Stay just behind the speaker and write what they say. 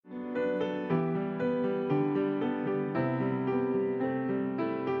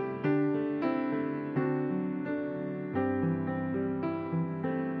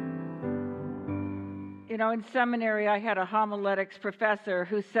In seminary, I had a homiletics professor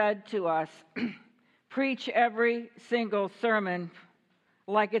who said to us, preach every single sermon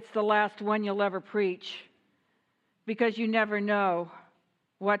like it's the last one you'll ever preach, because you never know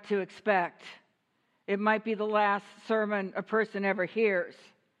what to expect. It might be the last sermon a person ever hears.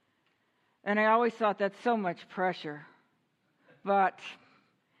 And I always thought that's so much pressure. But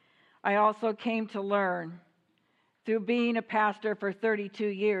I also came to learn through being a pastor for 32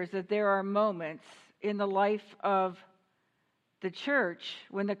 years that there are moments in the life of the church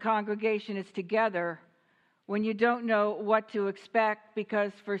when the congregation is together, when you don't know what to expect,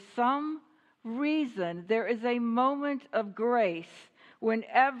 because for some reason there is a moment of grace when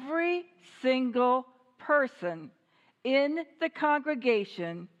every single person in the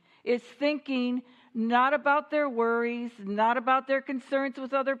congregation is thinking not about their worries, not about their concerns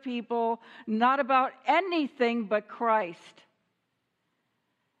with other people, not about anything but Christ.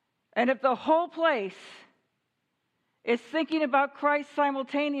 And if the whole place is thinking about Christ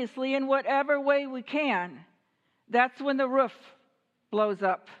simultaneously in whatever way we can, that's when the roof blows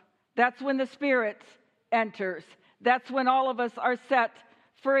up. That's when the Spirit enters. That's when all of us are set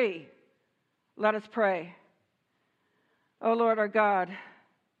free. Let us pray. Oh Lord our God,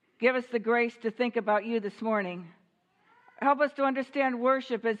 give us the grace to think about you this morning. Help us to understand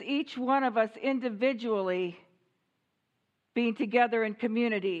worship as each one of us individually being together in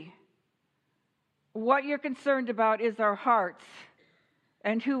community. What you're concerned about is our hearts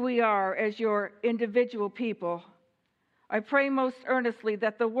and who we are as your individual people. I pray most earnestly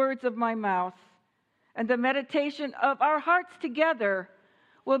that the words of my mouth and the meditation of our hearts together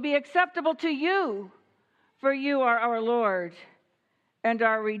will be acceptable to you, for you are our Lord and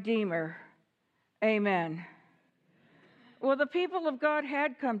our Redeemer. Amen. Well, the people of God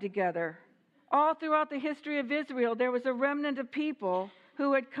had come together. All throughout the history of Israel, there was a remnant of people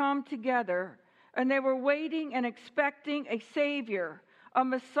who had come together, and they were waiting and expecting a Savior, a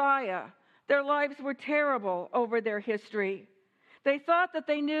Messiah. Their lives were terrible over their history. They thought that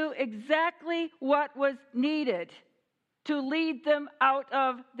they knew exactly what was needed to lead them out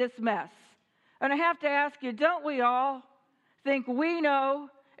of this mess. And I have to ask you, don't we all think we know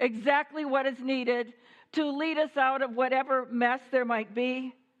exactly what is needed to lead us out of whatever mess there might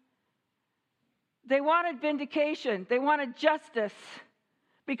be? They wanted vindication. They wanted justice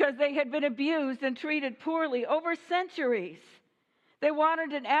because they had been abused and treated poorly over centuries. They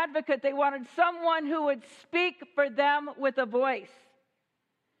wanted an advocate. They wanted someone who would speak for them with a voice.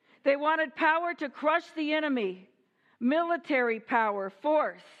 They wanted power to crush the enemy, military power,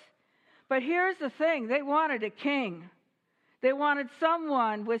 force. But here's the thing, they wanted a king. They wanted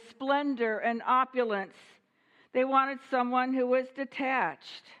someone with splendor and opulence. They wanted someone who was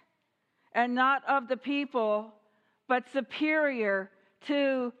detached and not of the people, but superior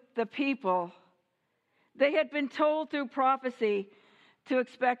to the people. They had been told through prophecy to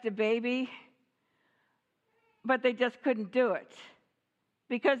expect a baby, but they just couldn't do it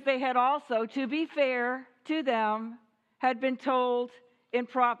because they had also, to be fair to them, had been told in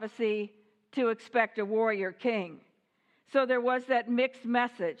prophecy to expect a warrior king. So there was that mixed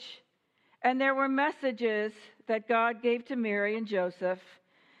message. And there were messages that God gave to Mary and Joseph.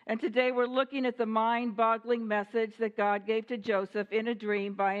 And today we're looking at the mind-boggling message that God gave to Joseph in a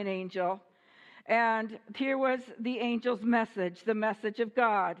dream by an angel. And here was the angel's message, the message of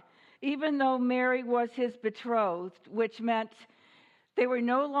God. Even though Mary was his betrothed, which meant they were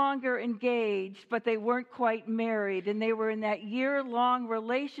no longer engaged, but they weren't quite married, and they were in that year-long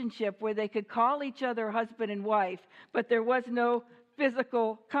relationship where they could call each other husband and wife, but there was no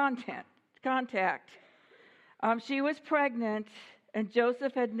physical contact. She was pregnant, and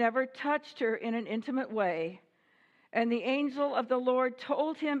Joseph had never touched her in an intimate way. And the angel of the Lord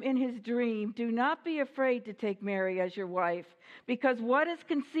told him in his dream, "Do not be afraid to take Mary as your wife, because what is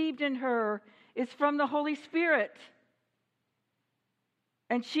conceived in her is from the Holy Spirit.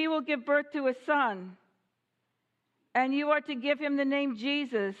 And she will give birth to a son, and you are to give him the name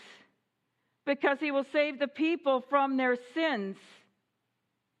Jesus, because he will save the people from their sins."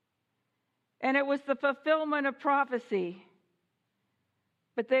 And it was the fulfillment of prophecy.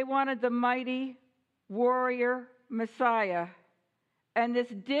 But they wanted the mighty warrior Messiah. And this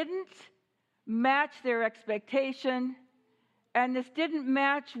didn't match their expectation, and this didn't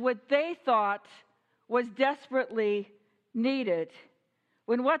match what they thought was desperately needed.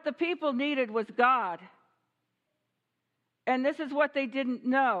 When what the people needed was God. And this is what they didn't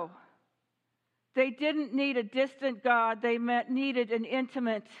know. They didn't need a distant God. They needed an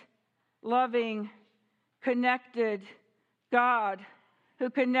intimate, loving, connected God who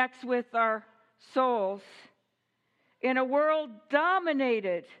connects with our souls. In a world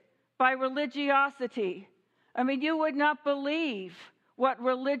dominated by religiosity, I mean, you would not believe what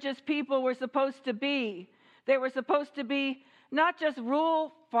religious people were supposed to be. They were supposed to be not just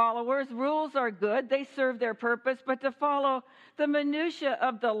rule followers. Rules are good. They serve their purpose, but to follow the minutia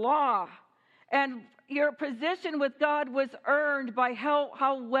of the law. And your position with God was earned by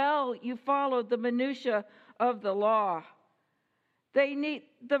how well you followed the minutia of the law. The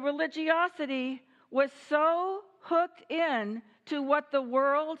religiosity was so hooked in to what the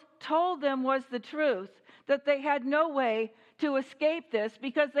world told them was the truth that they had no way to escape this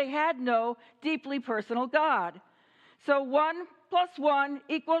because they had no deeply personal God. So 1 + 1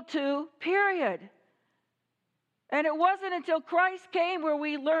 = 2, period. And it wasn't until Christ came where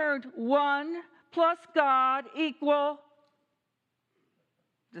we learned 1 plus God equal,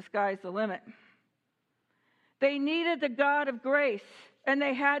 the sky's the limit. They needed the God of grace, and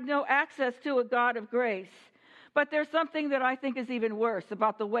they had no access to a God of grace. But there's something that I think is even worse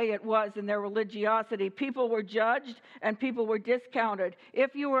about the way it was in their religiosity. People were judged and people were discounted.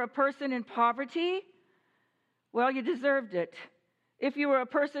 If you were a person in poverty, well, you deserved it. If you were a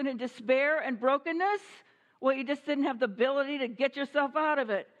person in despair and brokenness, well, you just didn't have the ability to get yourself out of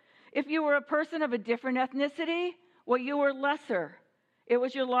it. If you were a person of a different ethnicity, well, you were lesser. It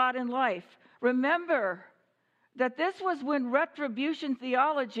was your lot in life. Remember that this was when retribution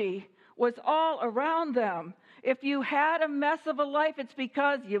theology was all around them. If you had a mess of a life, it's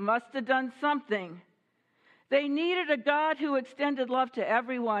because you must have done something. They needed a God who extended love to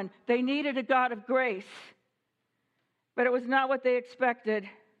everyone. They needed a God of grace. But it was not what they expected.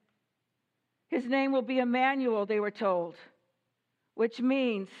 His name will be Emmanuel, they were told, which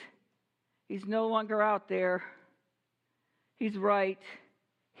means he's no longer out there. He's right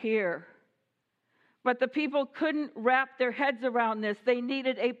here. But the people couldn't wrap their heads around this. They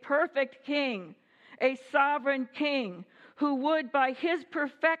needed a perfect king, a sovereign king, who would, by his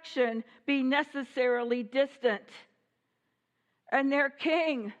perfection, be necessarily distant. And their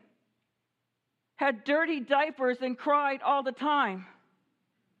king had dirty diapers and cried all the time.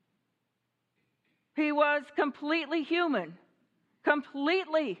 He was completely human,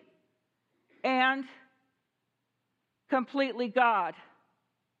 completely, and completely God.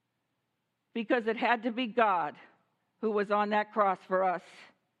 Because it had to be God who was on that cross for us.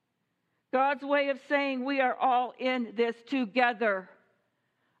 God's way of saying we are all in this together.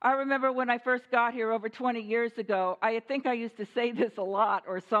 I remember when I first got here over 20 years ago, I think I used to say this a lot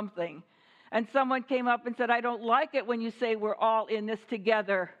or something. And someone came up and said, I don't like it when you say we're all in this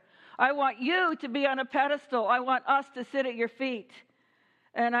together. I want you to be on a pedestal. I want us to sit at your feet.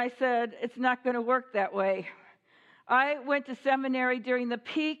 And I said, it's not going to work that way. I went to seminary during the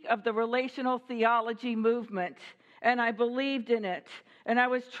peak of the relational theology movement, and I believed in it. And I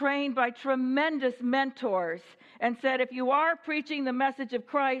was trained by tremendous mentors and said, if you are preaching the message of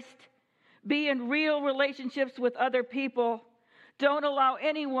Christ, be in real relationships with other people. Don't allow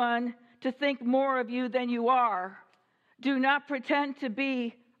anyone to think more of you than you are. Do not pretend to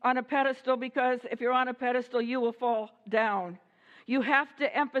be on a pedestal, because if you're on a pedestal, you will fall down. You have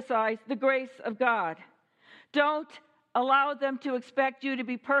to emphasize the grace of God. Don't allow them to expect you to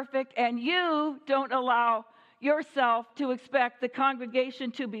be perfect, and you don't allow yourself to expect the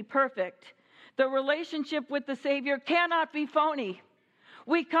congregation to be perfect. The relationship with the Savior cannot be phony.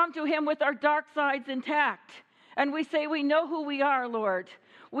 We come to him with our dark sides intact, and we say, we know who we are, Lord.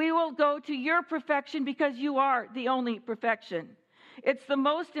 We will go to your perfection because you are the only perfection. It's the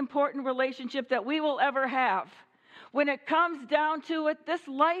most important relationship that we will ever have. When it comes down to it, this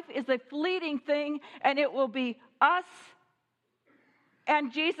life is a fleeting thing, and it will be us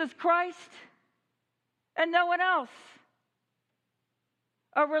and Jesus Christ and no one else.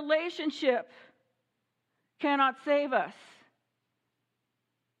 A relationship cannot save us.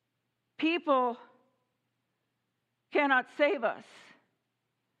 People cannot save us.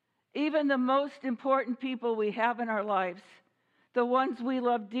 Even the most important people we have in our lives, the ones we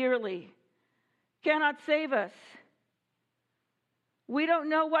love dearly, cannot save us. We don't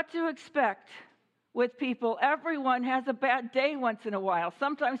know what to expect with people. Everyone has a bad day once in a while.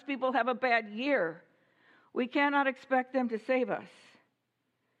 Sometimes people have a bad year. We cannot expect them to save us.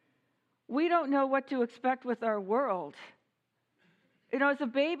 We don't know what to expect with our world. You know, as a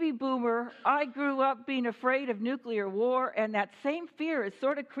baby boomer, I grew up being afraid of nuclear war, and that same fear is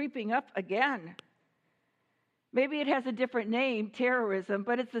sort of creeping up again. Maybe it has a different name, terrorism,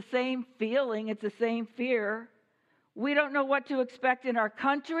 but it's the same feeling, it's the same fear. We don't know what to expect in our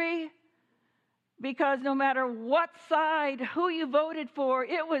country, because no matter what side, who you voted for,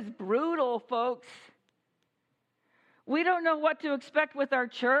 it was brutal, folks. We don't know what to expect with our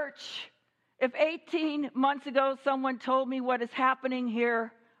church. If 18 months ago someone told me what is happening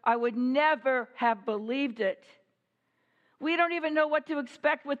here, I would never have believed it. We don't even know what to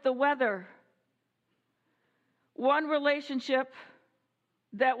expect with the weather. One relationship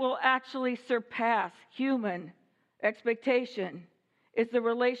that will actually surpass human expectation is the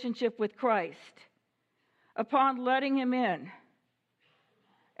relationship with Christ. Upon letting him in,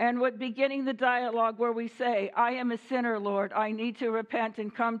 and with beginning the dialogue where we say, I am a sinner, Lord, I need to repent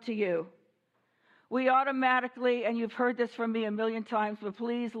and come to you. We automatically, and you've heard this from me a million times, but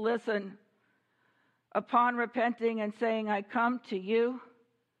please listen. Upon repenting and saying, I come to you,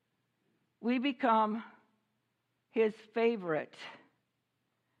 we become his favorite.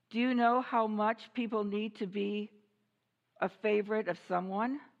 Do you know how much people need to be a favorite of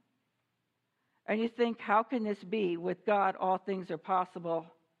someone? And you think, how can this be? With God, all things are possible.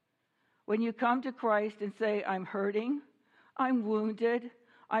 When you come to Christ and say, I'm hurting, I'm wounded,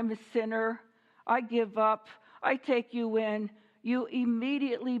 I'm a sinner, I give up, I take you in, you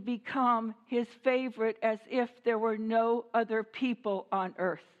immediately become his favorite as if there were no other people on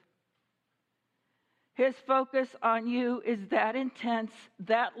earth. His focus on you is that intense,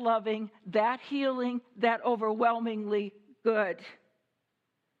 that loving, that healing, that overwhelmingly good.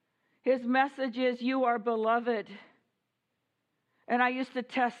 His message is, you are beloved. And I used to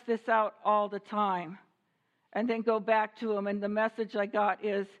test this out all the time and then go back to him. And the message I got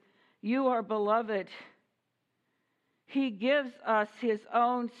is, you are beloved. He gives us his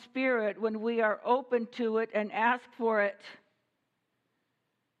own Spirit when we are open to it and ask for it.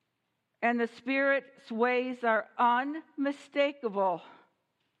 And the Spirit's ways are unmistakable.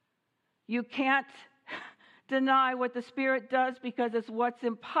 You can't deny what the Spirit does because it's what's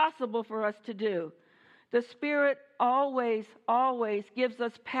impossible for us to do. The Spirit always gives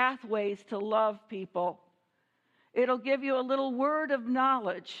us pathways to love people. It'll give you a little word of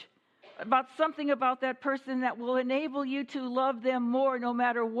knowledge about something about that person that will enable you to love them more no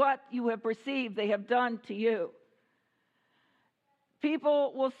matter what you have perceived they have done to you.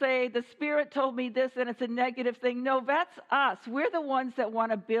 People will say, the Spirit told me this and it's a negative thing. No, that's us. We're the ones that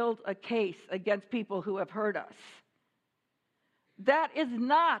want to build a case against people who have hurt us. That is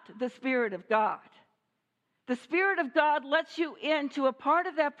not the Spirit of God. The Spirit of God lets you into a part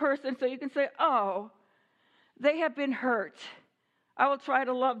of that person so you can say, oh, they have been hurt. I will try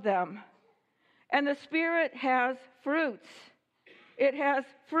to love them. And the Spirit has fruits. It has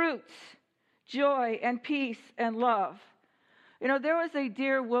fruits, joy and peace and love. You know, there was a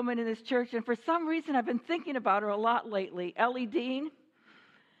dear woman in this church, and for some reason I've been thinking about her a lot lately, Ellie Dean.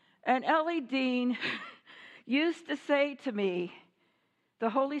 And Ellie Dean used to say to me, the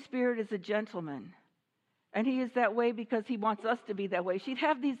Holy Spirit is a gentleman. And he is that way because he wants us to be that way. She'd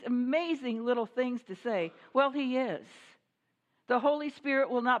have these amazing little things to say. Well, he is. The Holy Spirit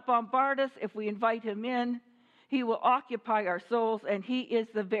will not bombard us if we invite him in. He will occupy our souls, and he is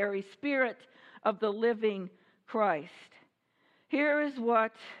the very Spirit of the living Christ. Here is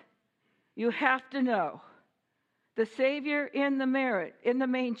what you have to know. The Savior in the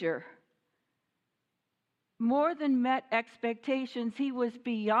manger more than met expectations. He was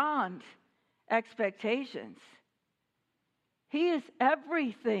beyond expectations. He is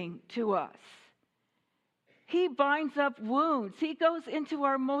everything to us. He binds up wounds. He goes into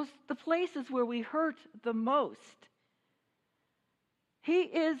the places where we hurt the most. He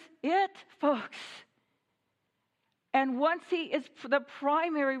is it, folks. And once he is the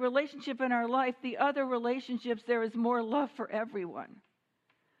primary relationship in our life, the other relationships, there is more love for everyone.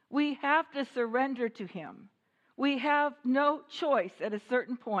 We have to surrender to him. We have no choice at a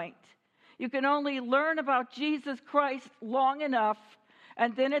certain point. You can only learn about Jesus Christ long enough,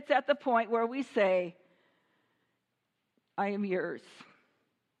 and then it's at the point where we say, I am yours.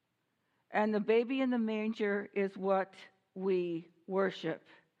 And the baby in the manger is what we worship.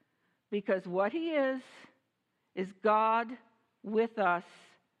 Because what he is God with us,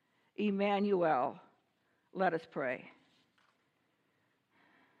 Emmanuel. Let us pray.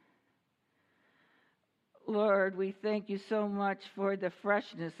 Lord, we thank you so much for the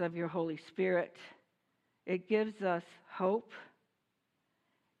freshness of your Holy Spirit. It gives us hope.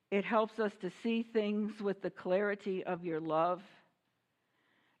 It helps us to see things with the clarity of your love.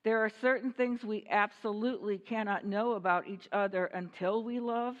 There are certain things we absolutely cannot know about each other until we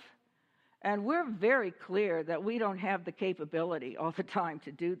love. And we're very clear that we don't have the capability all the time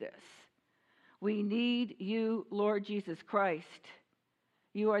to do this. We need you, Lord Jesus Christ.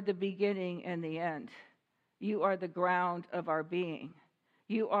 You are the beginning and the end. You are the ground of our being.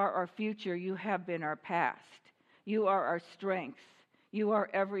 You are our future. You have been our past. You are our strength. You are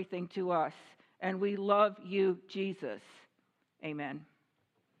everything to us. And we love you, Jesus. Amen.